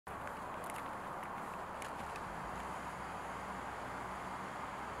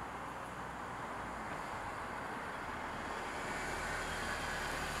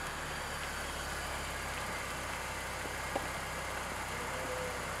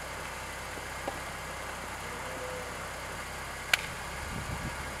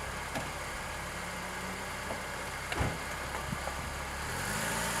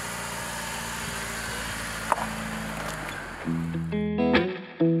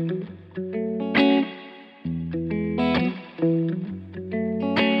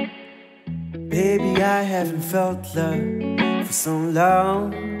I haven't felt love for so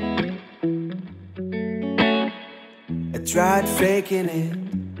long. I tried faking it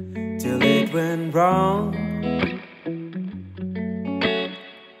till it went wrong.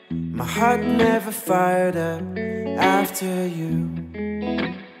 My heart never fired up after you,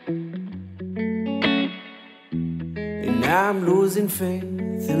 and I'm losing faith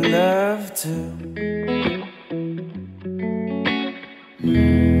in love too.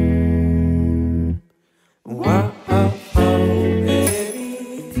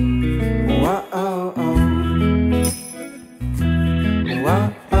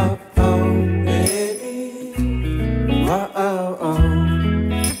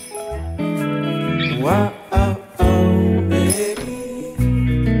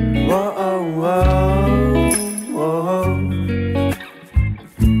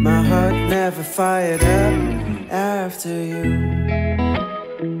 My heart never fired up after you.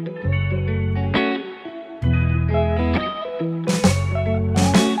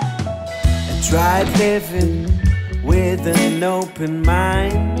 I tried living with an open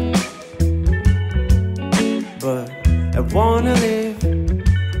mind, but I wanna live,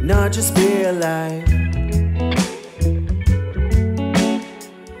 not just be alive.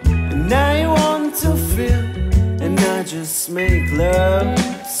 And now you want to feel and not just make love,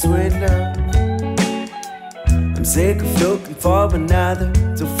 sweet love. I'm sick of looking for another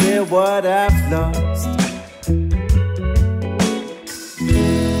to feel what I've lost.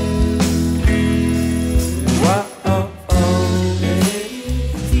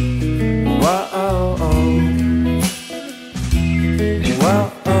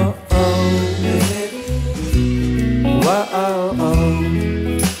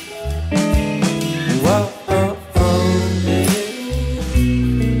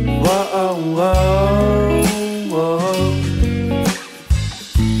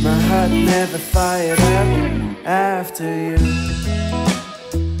 My heart never fired up after you.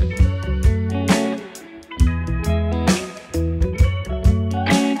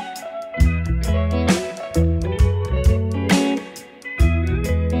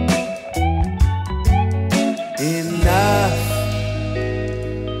 Enough,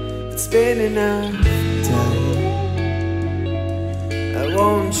 it's been enough time. I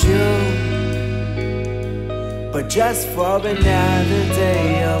want you, but just for another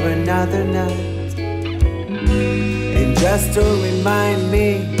day or another night, and just to remind me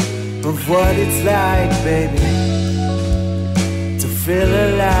of what it's like, baby, to feel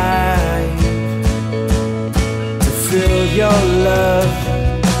alive, to feel your love,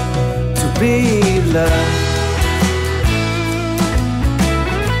 to be loved.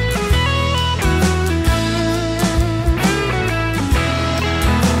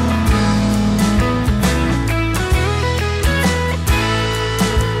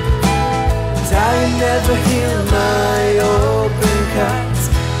 I never heal my open cuts.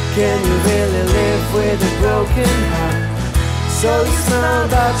 Can you really live with a broken heart? So it's not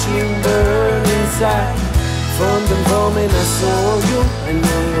about you burn inside. From the moment I saw you, I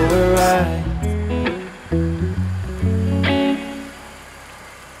know you were right.